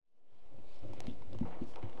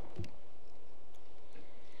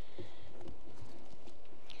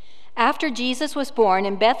After Jesus was born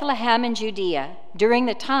in Bethlehem in Judea, during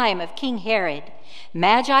the time of King Herod,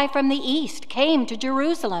 Magi from the east came to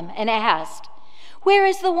Jerusalem and asked, "Where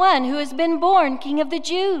is the one who has been born King of the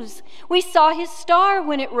Jews? We saw his star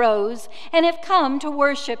when it rose and have come to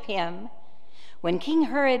worship him." When King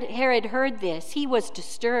Herod heard this, he was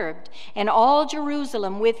disturbed, and all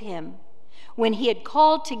Jerusalem with him. When he had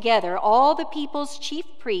called together all the people's chief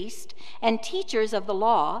priests and teachers of the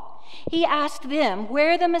law, he asked them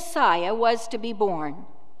where the Messiah was to be born.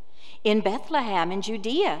 "In Bethlehem in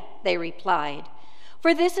Judea," they replied,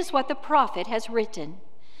 "for this is what the prophet has written.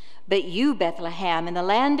 But you, Bethlehem, in the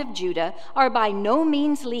land of Judah, are by no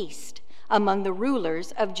means least among the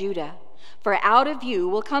rulers of Judah. For out of you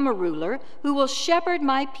will come a ruler who will shepherd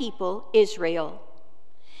my people Israel."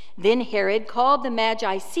 Then Herod called the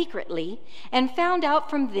Magi secretly and found out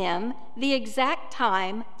from them the exact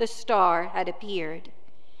time the star had appeared.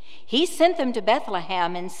 He sent them to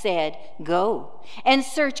Bethlehem and said, "Go and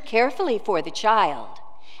search carefully for the child.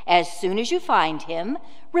 As soon as you find him,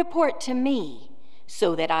 report to me,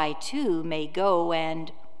 so that I too may go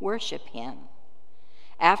and worship him."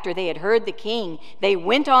 After they had heard the king, they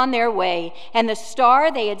went on their way, and the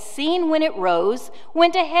star they had seen when it rose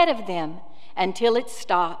went ahead of them until it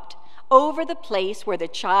stopped over the place where the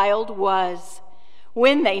child was.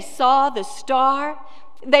 When they saw the star,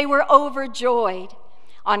 they were overjoyed.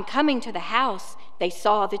 On coming to the house, they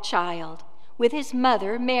saw the child with his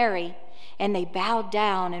mother Mary, and they bowed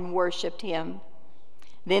down and worshiped him.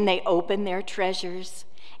 Then they opened their treasures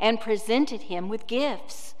and presented him with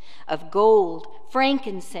gifts of gold,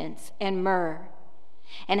 frankincense, and myrrh.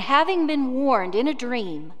 And having been warned in a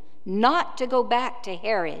dream not to go back to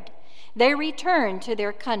Herod, they returned to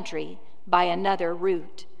their country by another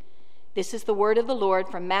route. This is the word of the Lord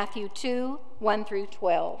from Matthew 2, 1 through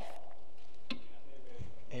 12.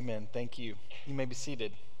 Amen. Thank you. You may be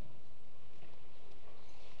seated.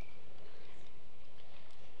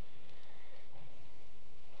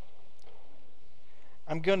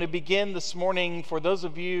 I'm going to begin this morning, for those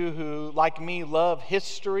of you who, like me, love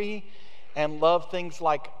history and love things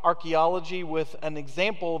like archaeology, with an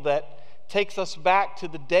example that takes us back to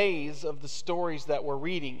the days of the stories that we're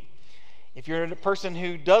reading. If you're a person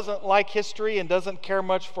who doesn't like history and doesn't care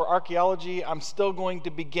much for archaeology, I'm still going to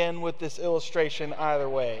begin with this illustration either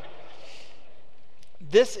way.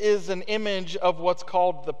 This is an image of what's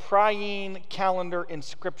called the Priene calendar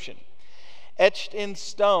inscription. Etched in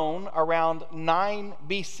stone around 9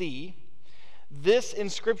 BC, this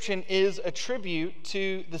inscription is a tribute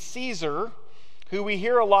to the Caesar who we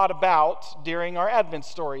hear a lot about during our Advent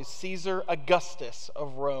stories, Caesar Augustus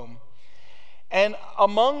of Rome. And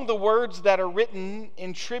among the words that are written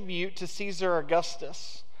in tribute to Caesar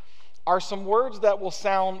Augustus are some words that will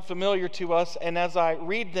sound familiar to us, and as I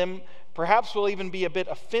read them, perhaps will even be a bit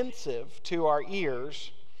offensive to our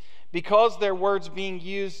ears, because they're words being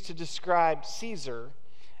used to describe Caesar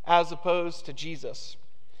as opposed to Jesus.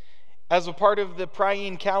 As a part of the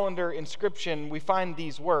Priene calendar inscription, we find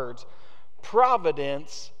these words: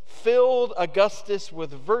 "Providence filled Augustus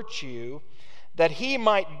with virtue, that he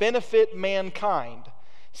might benefit mankind,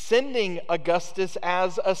 sending Augustus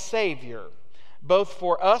as a Savior, both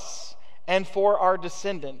for us and for our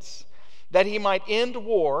descendants, that he might end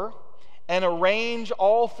war and arrange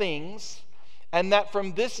all things, and that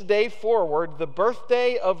from this day forward the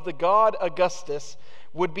birthday of the god Augustus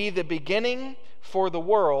would be the beginning for the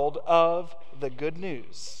world of the good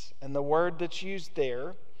news." And the word that's used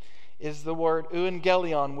there is the word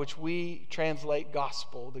euangelion, which we translate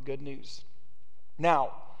gospel, the good news.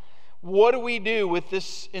 Now, what do we do with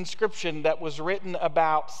this inscription that was written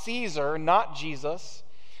about Caesar, not Jesus,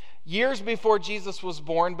 years before Jesus was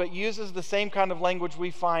born, but uses the same kind of language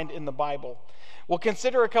we find in the Bible? Well,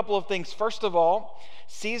 consider a couple of things. First of all,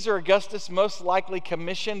 Caesar Augustus most likely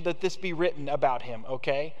commissioned that this be written about him,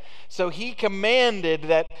 okay? So he commanded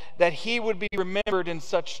that he would be remembered in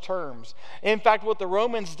such terms. In fact, what the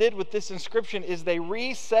Romans did with this inscription is they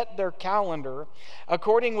reset their calendar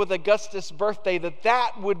according with Augustus' birthday,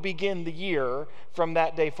 that would begin the year from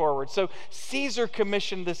that day forward. So Caesar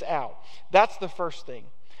commissioned this out. That's the first thing.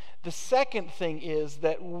 The second thing is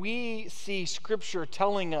that we see Scripture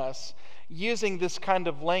telling us, using this kind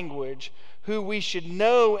of language, who we should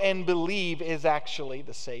know and believe is actually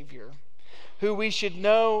the Savior, who we should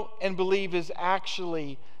know and believe is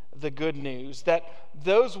actually the good news. That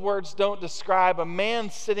those words don't describe a man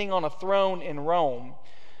sitting on a throne in Rome,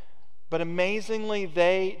 but amazingly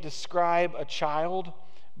they describe a child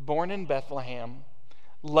born in Bethlehem,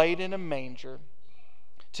 laid in a manger,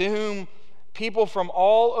 to whom people from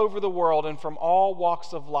all over the world and from all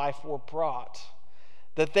walks of life were brought,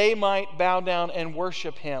 that they might bow down and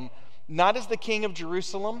worship him, not as the king of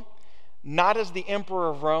Jerusalem, not as the emperor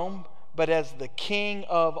of Rome, but as the King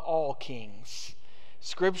of all kings.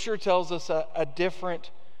 Scripture tells us a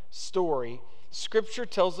different story. Scripture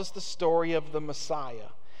tells us the story of the Messiah.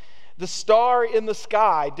 The star in the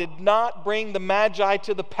sky did not bring the Magi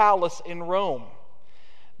to the palace in Rome.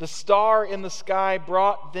 The star in the sky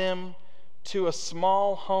brought them to a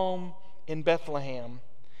small home in Bethlehem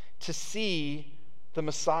to see the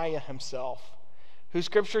Messiah himself, who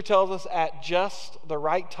Scripture tells us at just the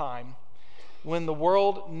right time, when the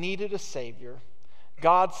world needed a Savior,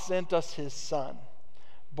 God sent us his Son,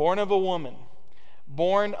 born of a woman,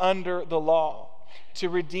 born under the law, to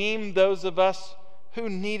redeem those of us who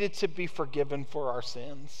needed to be forgiven for our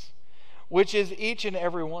sins, which is each and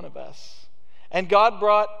every one of us. And God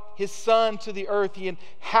brought his Son to the earth. He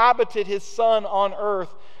inhabited his Son on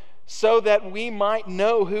earth so that we might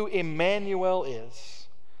know who Emmanuel is,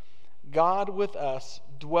 God with us,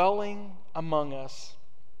 dwelling among us,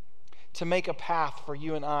 to make a path for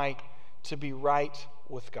you and I to be right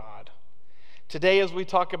with God. Today, as we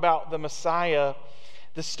talk about the Messiah,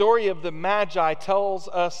 the story of the Magi tells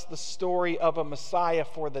us the story of a Messiah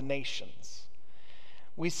for the nations.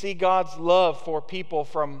 We see God's love for people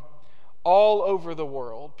from all over the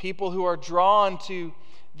world, people who are drawn to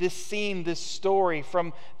this scene, this story,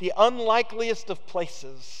 from the unlikeliest of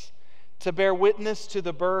places to bear witness to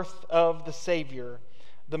the birth of the Savior,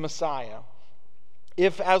 the Messiah.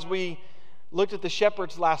 If, as we looked at the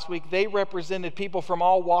shepherds last week, they represented people from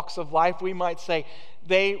all walks of life, we might say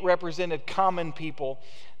they represented common people,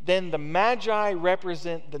 then the Magi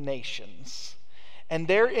represent the nations. And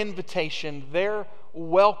their invitation, their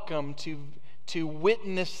welcome to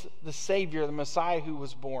witness the Savior, the Messiah who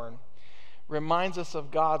was born, reminds us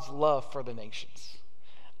of God's love for the nations.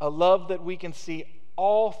 A love that we can see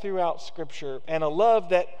all throughout Scripture, and a love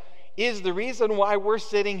that is the reason why we're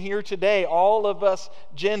sitting here today, all of us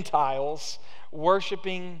Gentiles,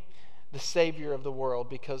 worshiping the Savior of the world,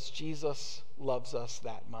 because Jesus loves us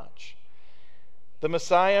that much. The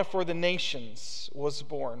Messiah for the nations was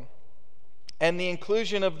born. And the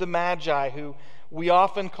inclusion of the Magi, who we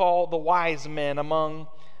often call the wise men, among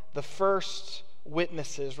the first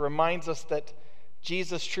witnesses, reminds us that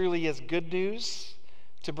Jesus truly is good news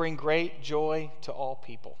to bring great joy to all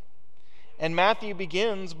people. And Matthew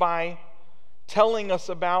begins by telling us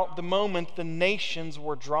about the moment the nations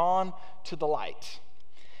were drawn to the light.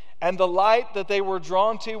 And the light that they were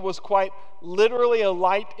drawn to was quite literally a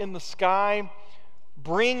light in the sky,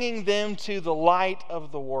 bringing them to the light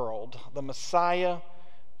of the world, the Messiah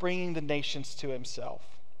bringing the nations to himself.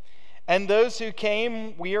 And those who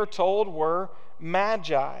came, we are told, were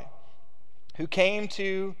Magi, who came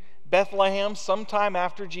to Bethlehem sometime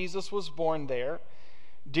after Jesus was born there,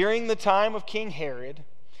 during the time of King Herod,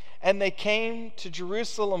 and they came to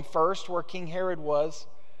Jerusalem first, where King Herod was,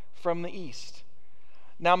 from the east.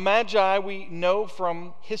 Now, Magi, we know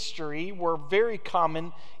from history, were very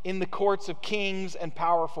common in the courts of kings and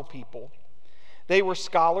powerful people. They were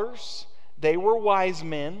scholars, they were wise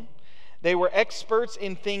men, they were experts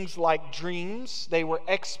in things like dreams, they were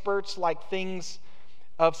experts like things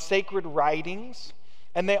of sacred writings,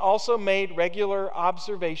 and they also made regular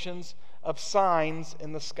observations of signs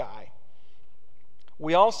in the sky.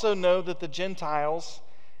 We also know that the Gentiles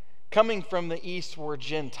coming from the east were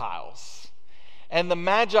Gentiles. And the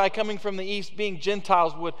Magi coming from the east, being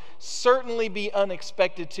Gentiles, would certainly be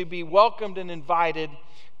unexpected to be welcomed and invited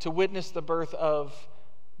to witness the birth of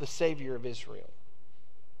the Savior of Israel.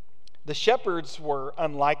 The shepherds were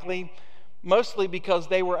unlikely, mostly because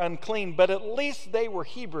they were unclean, but at least they were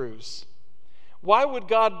Hebrews. Why would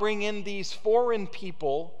God bring in these foreign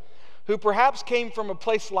people who perhaps came from a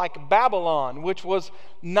place like Babylon, which was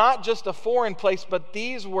not just a foreign place, but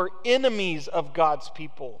these were enemies of God's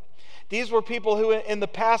people? These were people who in the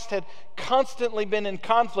past had constantly been in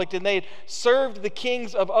conflict, and they had served the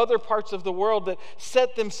kings of other parts of the world that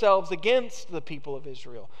set themselves against the people of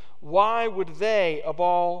Israel. Why would they, of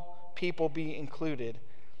all people, be included?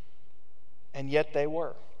 And yet they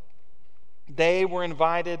were. They were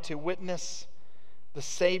invited to witness the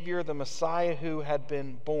Savior, the Messiah who had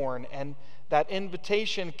been born. And that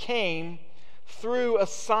invitation came through a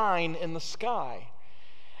sign in the sky.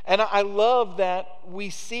 And I love that we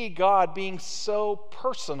see God being so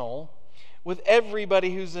personal with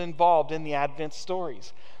everybody who's involved in the Advent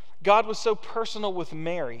stories. God was so personal with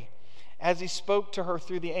Mary as he spoke to her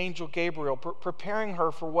through the angel Gabriel, preparing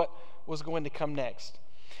her for what was going to come next.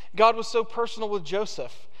 God was so personal with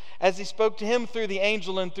Joseph as he spoke to him through the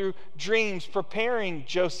angel and through dreams, preparing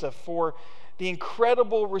Joseph for the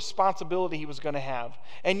incredible responsibility he was going to have,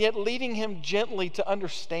 and yet leading him gently to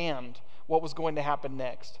understand what was going to happen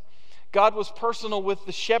next. God was personal with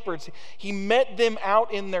the shepherds. He met them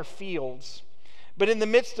out in their fields. But in the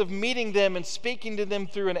midst of meeting them and speaking to them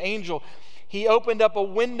through an angel, he opened up a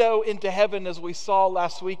window into heaven, as we saw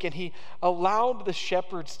last week, and he allowed the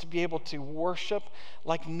shepherds to be able to worship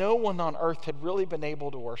like no one on earth had really been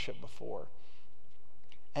able to worship before.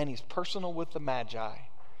 And he's personal with the Magi.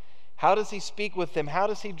 How does he speak with them? How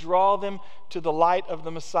does he draw them to the light of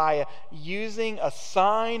the Messiah? Using a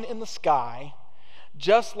sign in the sky,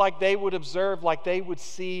 just like they would observe, like they would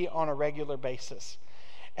see on a regular basis.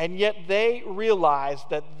 And yet they realized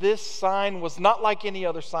that this sign was not like any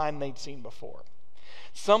other sign they'd seen before.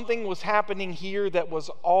 Something was happening here that was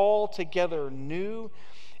altogether new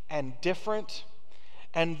and different.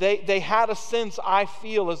 And they had a sense, I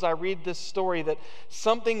feel, as I read this story, that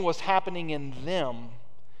something was happening in them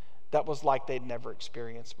that was like they'd never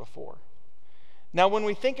experienced before. Now, when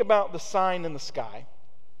we think about the sign in the sky,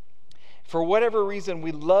 for whatever reason,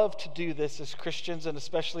 we love to do this as Christians, and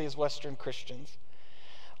especially as Western Christians.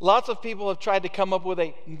 Lots of people have tried to come up with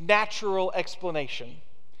a natural explanation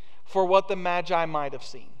for what the Magi might have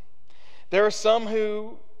seen. There are some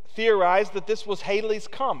who theorize that this was Halley's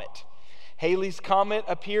Comet. Halley's Comet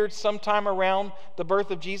appeared sometime around the birth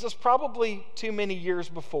of Jesus, probably too many years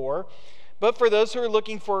before. But for those who are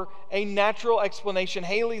looking for a natural explanation,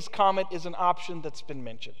 Halley's Comet is an option that's been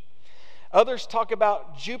mentioned. Others talk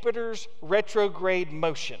about Jupiter's retrograde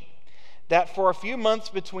motion, that for a few months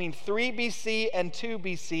between 3 BC and 2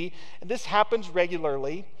 BC, and this happens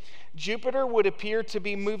regularly, Jupiter would appear to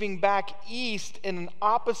be moving back east in an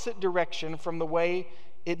opposite direction from the way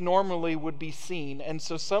it normally would be seen. And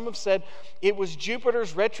so some have said it was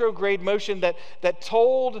Jupiter's retrograde motion that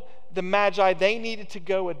told the Magi they needed to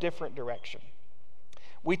go a different direction.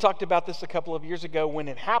 We talked about this a couple of years ago when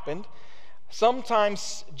it happened.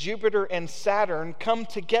 Sometimes Jupiter and Saturn come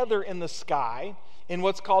together in the sky in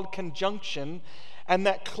what's called conjunction, and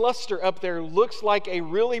that cluster up there looks like a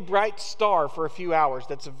really bright star for a few hours.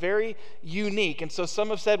 That's very unique. And so some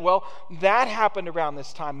have said, well, that happened around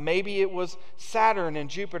this time. Maybe it was Saturn and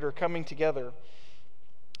Jupiter coming together.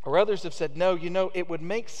 Or others have said, no, it would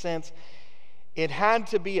make sense. It had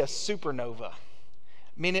to be a supernova. I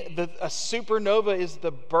mean, a supernova is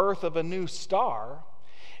the birth of a new star.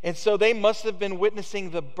 And so they must have been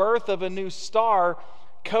witnessing the birth of a new star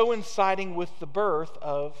coinciding with the birth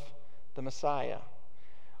of the Messiah.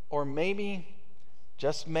 Or maybe,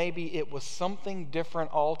 just maybe, it was something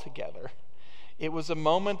different altogether. It was a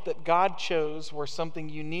moment that God chose where something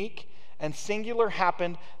unique and singular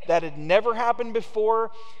happened that had never happened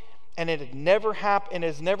before, and it had never happened and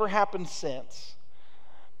has never happened since.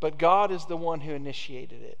 But God is the one who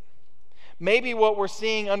initiated it. Maybe what we're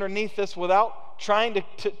seeing underneath this, without trying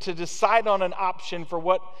to decide on an option for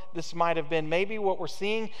what this might have been, maybe what we're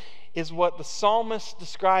seeing is what the psalmist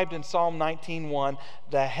described in Psalm 19:1,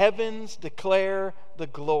 the heavens declare the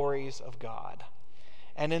glories of God.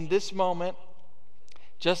 And in this moment,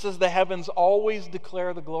 just as the heavens always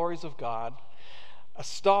declare the glories of God, a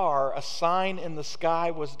star, a sign in the sky,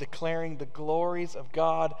 was declaring the glories of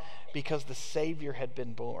God because the Savior had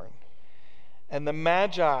been born. And the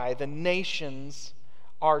Magi, the nations,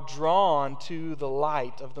 are drawn to the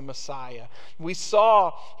light of the Messiah. We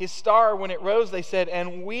saw his star when it rose, they said,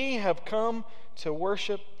 and we have come to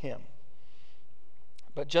worship him.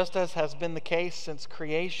 But just as has been the case since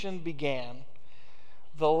creation began,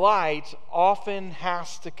 the light often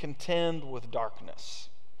has to contend with darkness.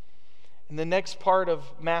 In the next part of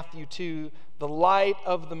Matthew 2, the light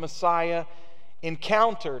of the Messiah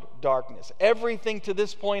encountered darkness. Everything to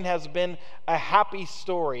this point has been a happy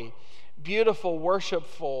story, beautiful,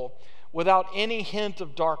 worshipful, without any hint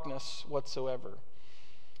of darkness whatsoever.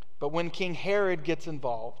 But when King Herod gets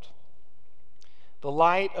involved, the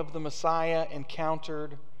light of the Messiah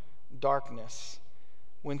encountered darkness.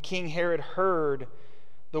 When King Herod heard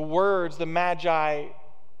the words the Magi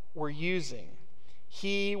were using,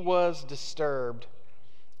 he was disturbed,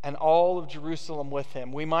 and all of Jerusalem with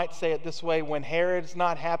him. We might say it this way: when Herod's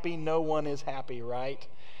not happy, no one is happy, right?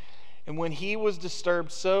 And when he was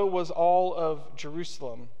disturbed, so was all of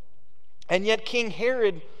Jerusalem. And yet King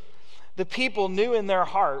Herod, the people knew in their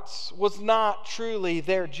hearts, was not truly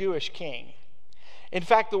their Jewish king. In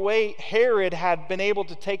fact, the way Herod had been able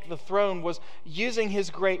to take the throne was using his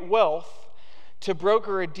great wealth to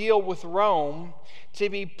broker a deal with Rome to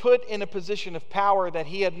be put in a position of power that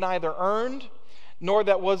he had neither earned nor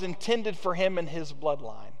that was intended for him and his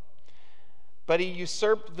bloodline. But he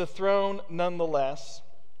usurped the throne nonetheless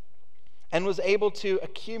and was able to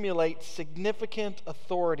accumulate significant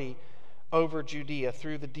authority over Judea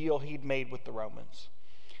through the deal he'd made with the Romans.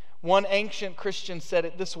 One ancient Christian said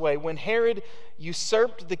it this way: when Herod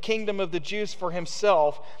usurped the kingdom of the Jews for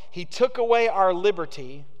himself, he took away our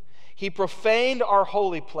liberty, he profaned our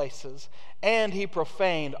holy places, and he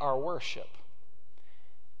profaned our worship.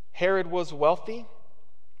 Herod was wealthy.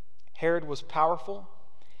 Herod was powerful.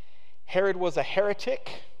 Herod was a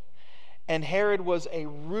heretic. And Herod was a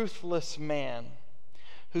ruthless man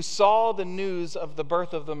who saw the news of the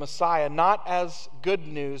birth of the Messiah not as good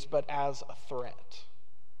news, but as a threat.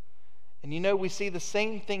 And you know, we see the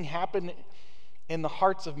same thing happen in the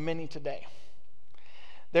hearts of many today.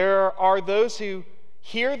 There are those who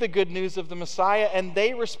hear the good news of the Messiah and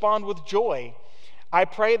they respond with joy. I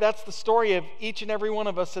pray that's the story of each and every one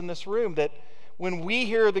of us in this room, that when we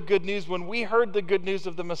hear the good news, when we heard the good news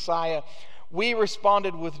of the Messiah, we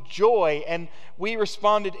responded with joy, and we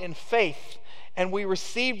responded in faith, and we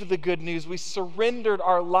received the good news. We surrendered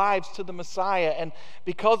our lives to the Messiah, and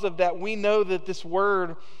because of that, we know that this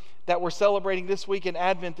word that we're celebrating this week in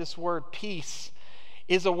Advent, this word peace,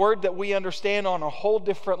 is a word that we understand on a whole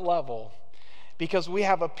different level, because we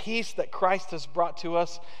have a peace that Christ has brought to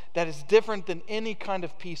us that is different than any kind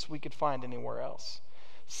of peace we could find anywhere else.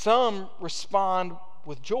 Some respond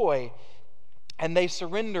with joy, and they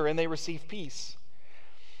surrender and they receive peace.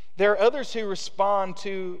 There are others who respond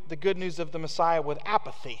to the good news of the Messiah with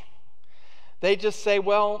apathy. They just say,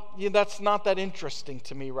 well, that's not that interesting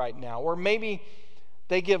to me right now. Or maybe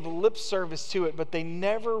they give lip service to it, but they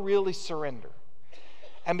never really surrender.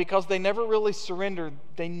 And because they never really surrender,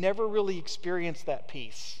 they never really experience that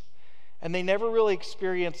peace. And they never really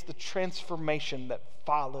experience the transformation that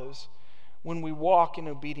follows when we walk in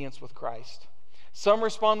obedience with Christ. Some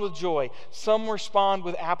respond with joy, some respond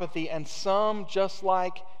with apathy, and some, just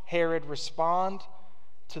like Herod, respond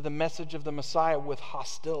to the message of the Messiah with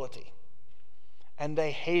hostility. And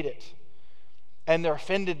they hate it, and they're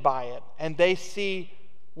offended by it, and they see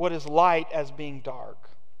what is light as being dark.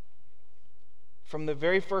 From the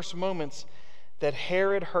very first moments that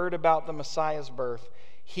Herod heard about the Messiah's birth,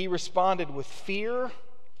 he responded with fear,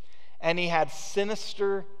 and he had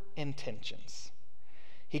sinister intentions.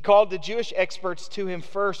 He called the Jewish experts to him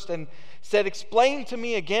first and said, "Explain to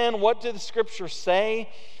me again, what do the scriptures say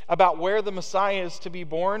about where the Messiah is to be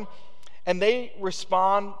born?" And they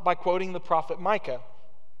respond by quoting the prophet Micah.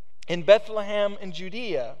 "In Bethlehem in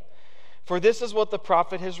Judea, for this is what the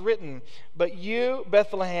prophet has written. But you,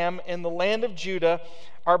 Bethlehem, in the land of Judah,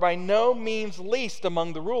 are by no means least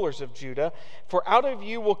among the rulers of Judah, for out of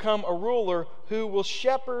you will come a ruler who will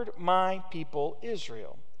shepherd my people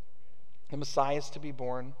Israel." The Messiah is to be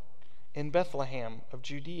born in Bethlehem of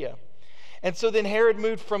Judea. And so then Herod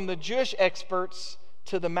moved from the Jewish experts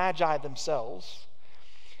to the Magi themselves.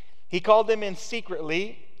 He called them in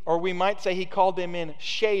secretly, or we might say he called them in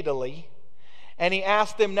shadily. And he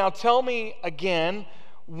asked them, "Now tell me again,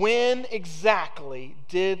 when exactly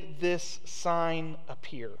did this sign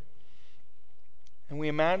appear?" And we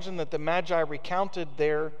imagine that the Magi recounted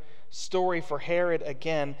their story for Herod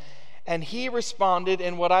again. And he responded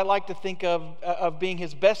in what I like to think of being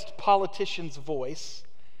his best politician's voice.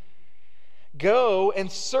 "Go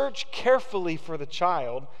and search carefully for the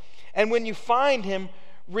child, and when you find him,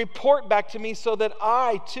 report back to me so that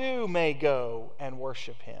I too may go and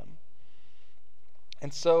worship him."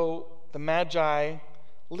 And so the Magi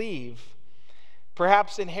leave.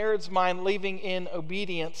 Perhaps in Herod's mind, leaving in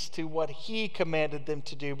obedience to what he commanded them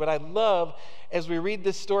to do. But I love, as we read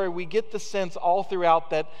this story, we get the sense all throughout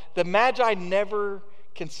that the Magi never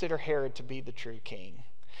consider Herod to be the true king.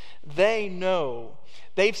 They know.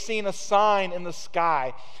 They've seen a sign in the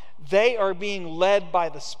sky. They are being led by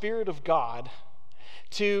the Spirit of God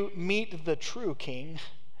to meet the true king,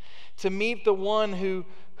 to meet the one who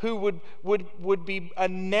would be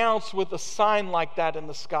announced with a sign like that in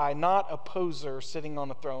the sky, not a poser sitting on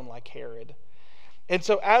a throne like Herod. And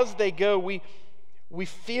so as they go, we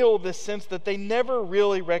feel this sense that they never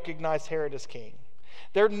really recognize Herod as king.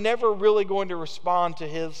 They're never really going to respond to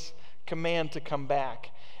his command to come back.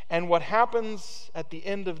 And what happens at the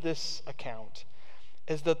end of this account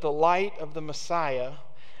is that the light of the Messiah,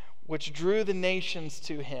 which drew the nations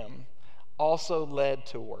to him, also led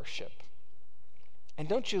to worship. And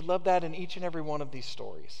don't you love that in each and every one of these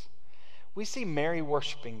stories? We see Mary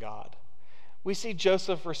worshiping God. We see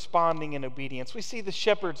Joseph responding in obedience. We see the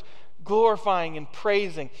shepherds glorifying and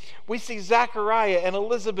praising. We see Zechariah and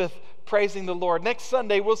Elizabeth praising the Lord. Next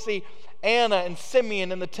Sunday, we'll see Anna and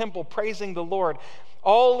Simeon in the temple praising the Lord.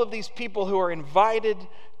 All of these people who are invited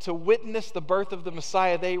to witness the birth of the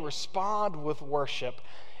Messiah, they respond with worship.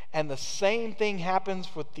 And the same thing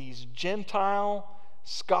happens with these Gentile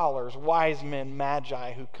scholars, wise men,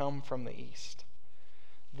 magi who come from the east.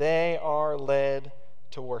 They are led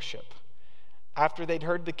to worship. After they'd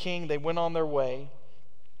heard the king, they went on their way,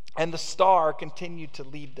 and the star continued to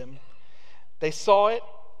lead them. They saw it,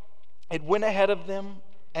 it went ahead of them,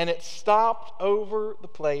 and it stopped over the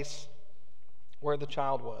place where the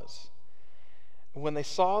child was. When they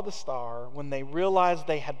saw the star, when they realized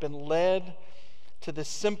they had been led to this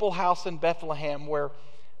simple house in Bethlehem where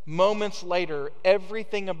moments later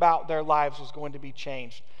everything about their lives was going to be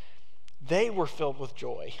changed, they were filled with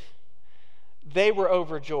joy. They were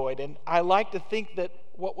overjoyed. And I like to think that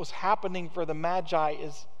what was happening for the Magi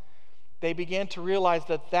is they began to realize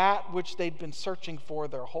that that which they'd been searching for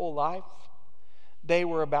their whole life, they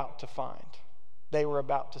were about to find. They were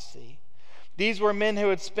about to see. These were men who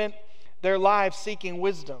had spent their lives seeking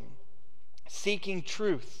wisdom, seeking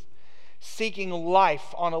truth, seeking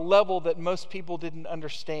life on a level that most people didn't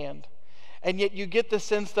understand. And yet you get the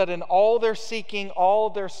sense that in all their seeking,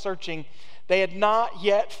 all their searching, they had not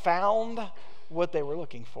yet found what they were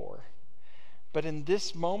looking for. But in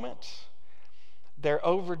this moment, they're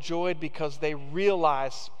overjoyed because they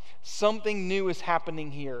realize something new is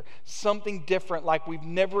happening here. Something different like we've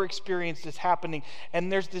never experienced is happening.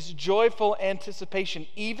 And there's this joyful anticipation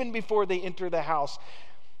even before they enter the house.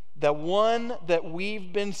 The one that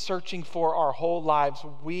we've been searching for our whole lives,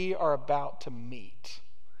 we are about to meet.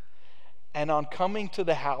 And on coming to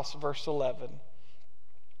the house, verse 11,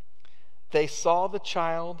 they saw the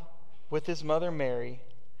child with his mother Mary,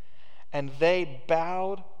 and they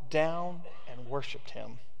bowed down and worshiped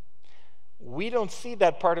him. We don't see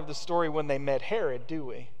that part of the story when they met Herod, do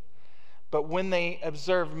we? But when they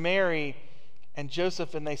observed Mary and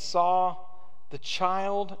Joseph and they saw the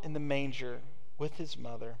child in the manger with his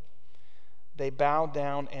mother, they bowed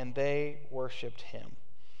down and they worshiped him.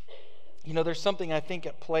 You know, there's something I think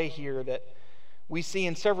at play here that we see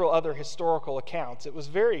in several other historical accounts. It was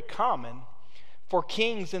very common for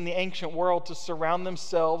kings in the ancient world to surround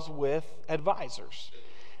themselves with advisors.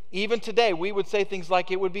 Even today, we would say things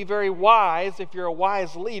like it would be very wise, if you're a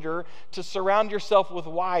wise leader, to surround yourself with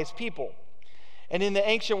wise people. And in the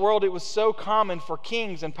ancient world, it was so common for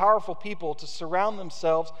kings and powerful people to surround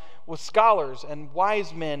themselves with scholars and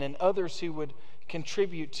wise men and others who would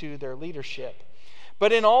contribute to their leadership.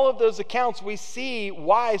 But in all of those accounts, we see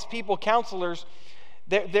wise people, counselors,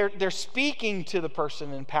 they're speaking to the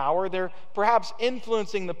person in power. They're perhaps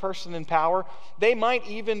influencing the person in power. They might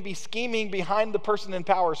even be scheming behind the person in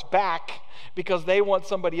power's back because they want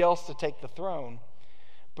somebody else to take the throne.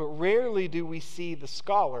 But rarely do we see the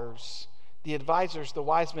scholars, the advisors, the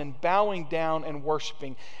wise men bowing down and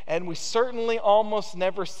worshiping. And we certainly almost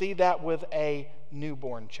never see that with a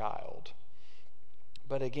newborn child.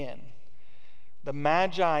 But again, the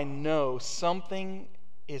Magi know something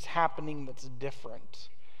is happening that's different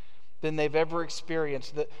than they've ever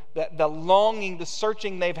experienced. That the longing, the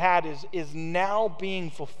searching they've had is now being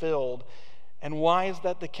fulfilled. And why is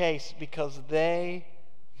that the case? Because they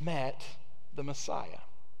met the Messiah.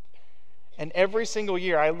 And every single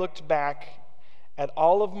year I looked back at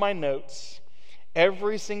all of my notes.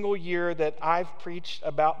 Every single year that I've preached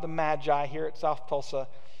about the Magi here at South Tulsa,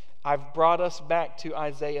 I've brought us back to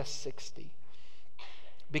Isaiah 60.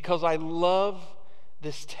 Because I love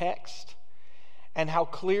this text and how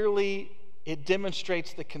clearly it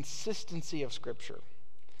demonstrates the consistency of Scripture.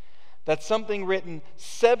 That's something written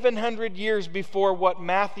 700 years before what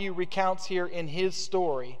Matthew recounts here in his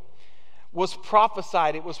story was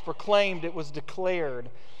prophesied, it was proclaimed, it was declared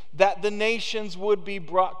that the nations would be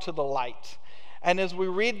brought to the light. And as we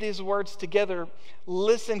read these words together,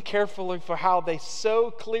 listen carefully for how they so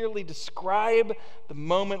clearly describe the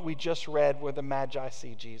moment we just read where the Magi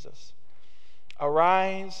see Jesus.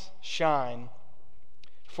 Arise, shine,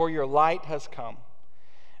 for your light has come,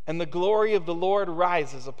 and the glory of the Lord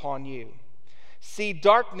rises upon you. See,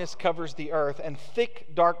 darkness covers the earth, and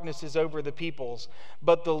thick darkness is over the peoples,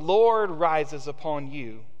 but the Lord rises upon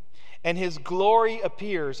you, and his glory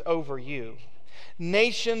appears over you.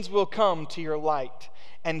 Nations will come to your light,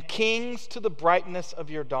 and kings to the brightness of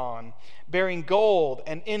your dawn, bearing gold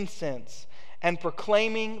and incense, and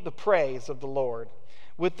proclaiming the praise of the Lord.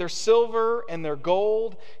 With their silver and their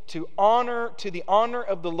gold, to the honor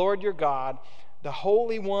of the Lord your God, the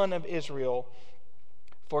Holy One of Israel,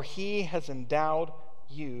 for he has endowed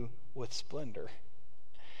you with splendor.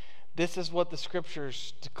 This is what the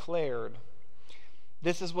Scriptures declared.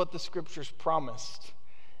 This is what the Scriptures promised.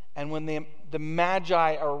 And when the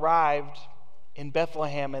Magi arrived in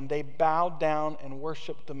Bethlehem and they bowed down and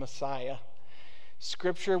worshiped the Messiah,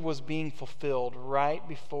 Scripture was being fulfilled right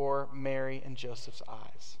before Mary and Joseph's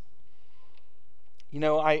eyes. You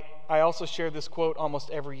know, I also share this quote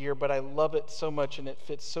almost every year, but I love it so much and it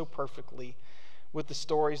fits so perfectly with the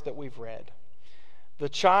stories that we've read. The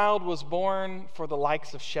child was born for the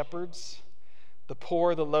likes of shepherds, the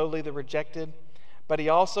poor, the lowly, the rejected, but he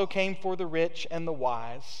also came for the rich and the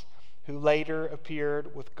wise, who later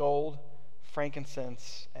appeared with gold,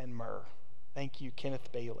 frankincense, and myrrh. Thank you,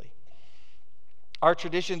 Kenneth Bailey. Our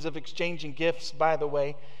traditions of exchanging gifts, by the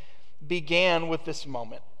way, began with this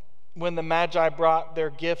moment when the Magi brought their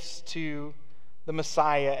gifts to the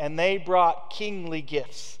Messiah, and they brought kingly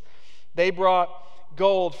gifts. They brought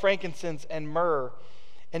gold, frankincense, and myrrh.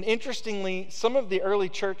 And interestingly, some of the early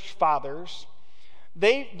church fathers,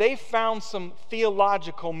 they found some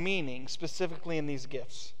theological meaning specifically in these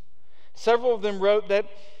gifts. Several of them wrote that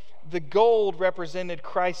the gold represented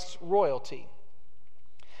Christ's royalty,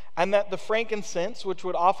 and that the frankincense, which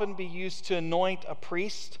would often be used to anoint a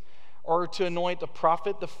priest or to anoint a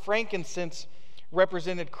prophet, the frankincense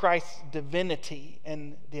represented Christ's divinity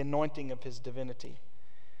and the anointing of his divinity.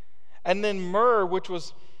 And then myrrh, which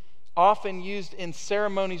was often used in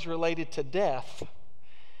ceremonies related to death.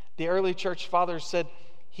 The early church fathers said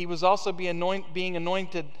he was also being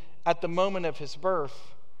anointed at the moment of his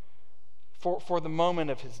birth for the moment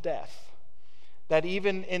of his death. That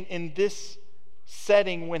even in this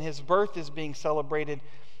setting, when his birth is being celebrated,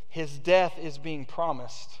 his death is being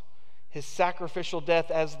promised. His sacrificial death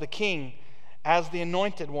as the king, as the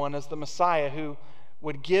anointed one, as the Messiah who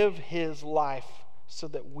would give his life so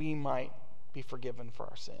that we might be forgiven for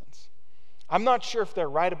our sins. I'm not sure if they're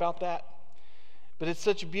right about that, but it's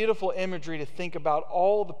such beautiful imagery to think about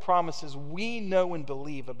all the promises we know and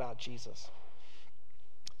believe about Jesus.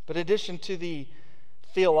 But in addition to the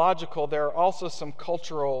theological, there are also some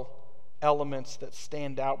cultural elements that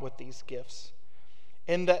stand out with these gifts,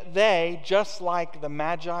 in that they, just like the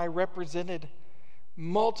Magi, represented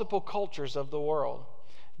multiple cultures of the world.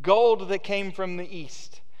 Gold that came from the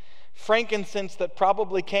east, frankincense that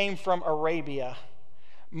probably came from Arabia,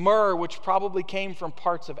 myrrh which probably came from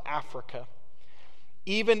parts of Africa.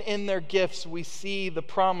 Even in their gifts, we see the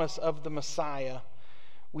promise of the Messiah.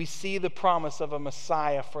 We see the promise of a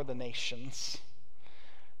Messiah for the nations,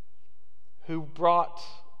 who brought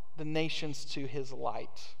the nations to his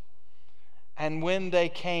light. And when they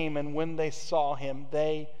came and when they saw him,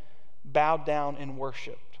 they bowed down and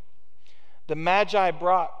worshiped. The Magi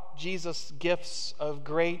brought Jesus gifts of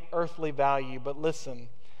great earthly value, but listen,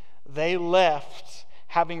 they left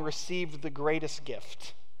having received the greatest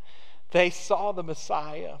gift. They saw the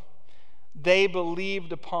Messiah. They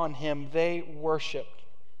believed upon him. They worshiped.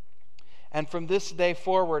 And from this day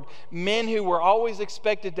forward, men who were always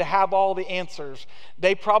expected to have all the answers,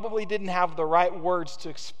 they probably didn't have the right words to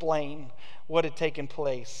explain what had taken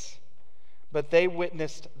place. But they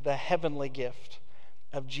witnessed the heavenly gift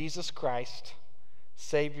of Jesus Christ,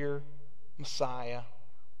 Savior, Messiah,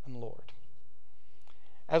 and Lord.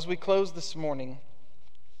 As we close this morning,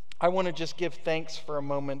 I want to just give thanks for a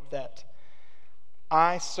moment that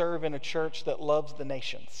I serve in a church that loves the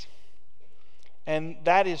nations. And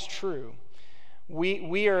that is true.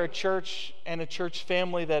 We are a church and a church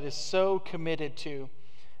family that is so committed to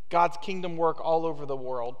God's kingdom work all over the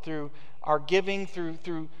world. Through our giving,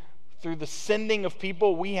 through the sending of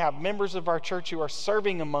people, we have members of our church who are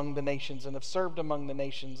serving among the nations and have served among the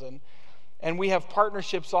nations. And we have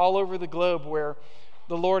partnerships all over the globe where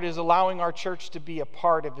the Lord is allowing our church to be a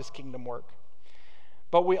part of his kingdom work.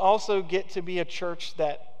 But we also get to be a church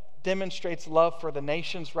that demonstrates love for the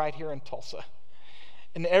nations right here in Tulsa.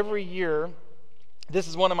 And every year, this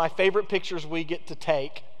is one of my favorite pictures we get to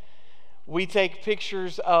take. We take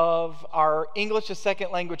pictures of our English as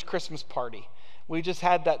Second Language Christmas party. We just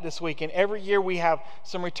had that this week. And every year we have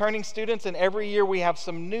some returning students, and every year we have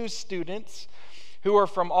some new students who are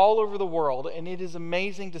from all over the world. And it is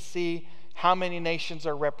amazing to see how many nations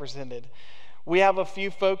are represented. We have a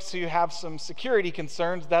few folks who have some security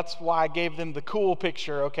concerns. That's why I gave them the cool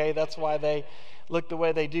picture, okay? That's why they look the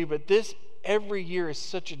way they do. But this every year is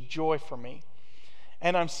such a joy for me.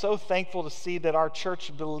 And I'm so thankful to see that our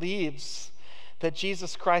church believes that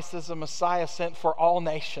Jesus Christ is a Messiah sent for all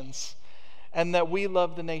nations, and that we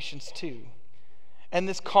love the nations too. And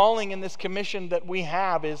this calling and this commission that we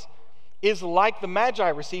have is like the Magi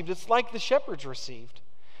received. It's like the shepherds received.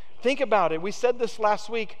 Think about it. We said this last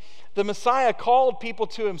week. The Messiah called people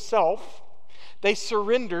to himself. They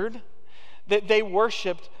surrendered, that they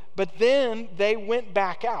worshiped, but then they went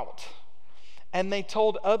back out and they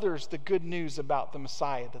told others the good news about the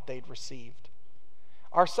Messiah that they'd received.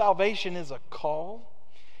 Our salvation is a call.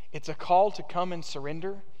 It's a call to come and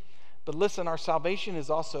surrender. But listen, our salvation is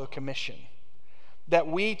also a commission, that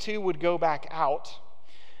we too would go back out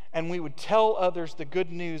and we would tell others the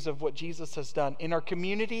good news of what Jesus has done in our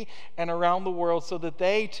community and around the world so that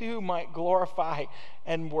they too might glorify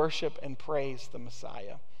and worship and praise the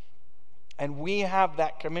Messiah. And we have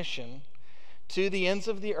that commission to the ends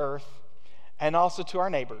of the earth and also to our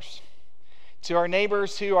neighbors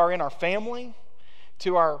who are in our family,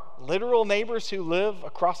 to our literal neighbors who live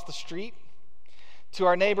across the street, to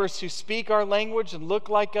our neighbors who speak our language and look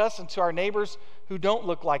like us, and to our neighbors who don't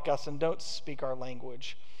look like us and don't speak our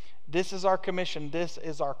language. This is our commission. This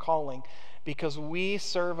is our calling, because we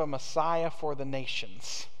serve a Messiah for the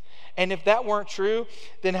nations. And if that weren't true,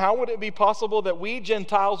 then how would it be possible that we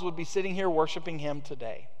Gentiles would be sitting here worshiping him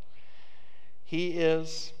today? He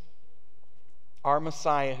is our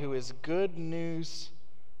Messiah, who is good news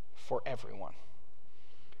for everyone.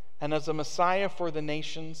 And as a Messiah for the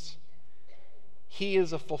nations, he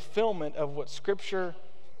is a fulfillment of what Scripture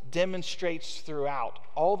demonstrates throughout,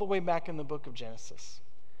 all the way back in the book of Genesis,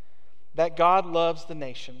 that God loves the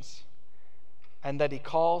nations and that he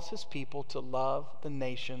calls his people to love the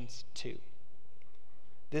nations too.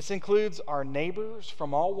 This includes our neighbors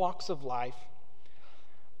from all walks of life,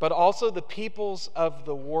 but also the peoples of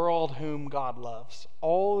the world whom God loves.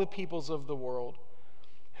 All the peoples of the world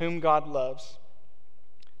whom God loves,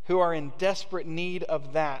 who are in desperate need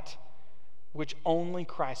of that which only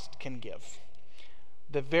Christ can give.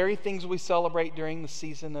 The very things we celebrate during the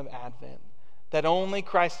season of Advent, that only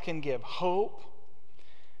Christ can give: hope,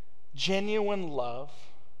 genuine love,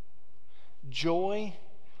 joy,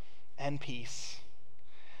 and peace.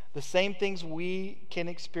 The same things we can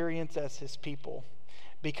experience as his people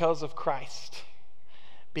because of Christ,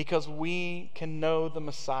 because we can know the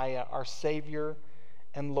Messiah, our Savior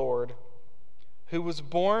and Lord, who was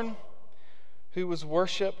born, who was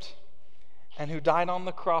worshiped, and who died on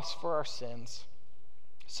the cross for our sins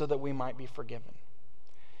so that we might be forgiven,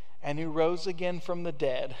 and who rose again from the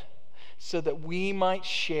dead so that we might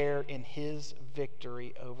share in his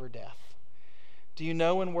victory over death. Do you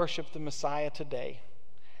know and worship the Messiah today?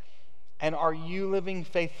 And are you living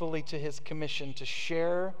faithfully to his commission to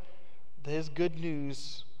share his good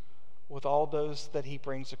news with all those that he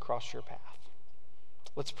brings across your path?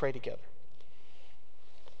 Let's pray together.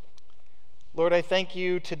 Lord, I thank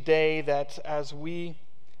you today that as we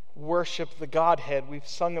worship the Godhead, we've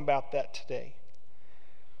sung about that today,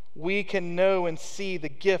 we can know and see the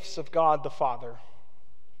gifts of God the Father.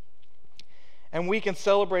 And we can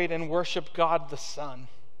celebrate and worship God the Son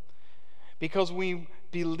because we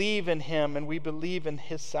believe in him and we believe in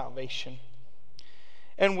his salvation.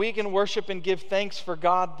 And we can worship and give thanks for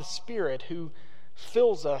God the Spirit, who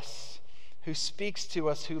fills us, who speaks to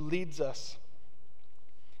us, who leads us,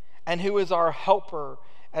 and who is our helper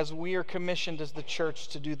as we are commissioned as the church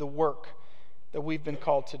to do the work that we've been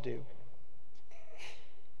called to do.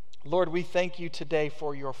 Lord, we thank you today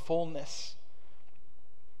for your fullness.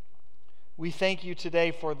 We thank you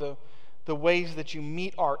today for the ways that you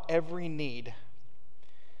meet our every need.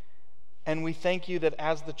 And we thank you that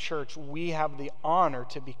as the church, we have the honor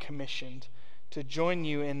to be commissioned to join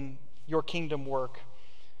you in your kingdom work.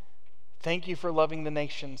 Thank you for loving the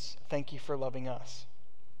nations. Thank you for loving us.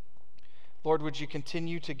 Lord, would you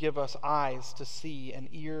continue to give us eyes to see and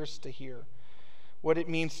ears to hear what it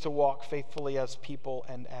means to walk faithfully as people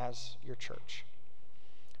and as your church.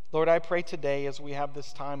 Lord, I pray today as we have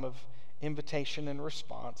this time of invitation and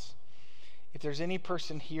response, if there's any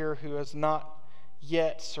person here who has not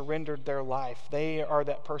yet surrendered their life, they are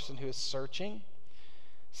that person who is searching,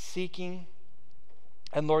 seeking,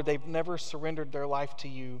 and Lord, they've never surrendered their life to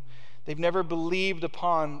you. They've never believed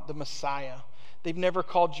upon the Messiah. They've never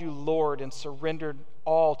called you Lord and surrendered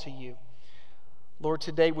all to you. Lord,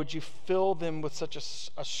 today would you fill them with such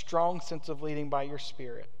a strong sense of leading by your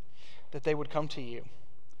Spirit that they would come to you,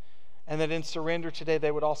 and that in surrender today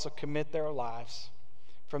they would also commit their lives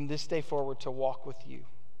from this day forward to walk with you.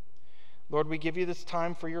 Lord, we give you this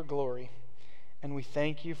time for your glory, and we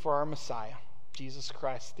thank you for our Messiah, Jesus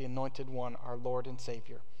Christ, the Anointed One, our Lord and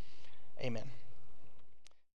Savior. Amen.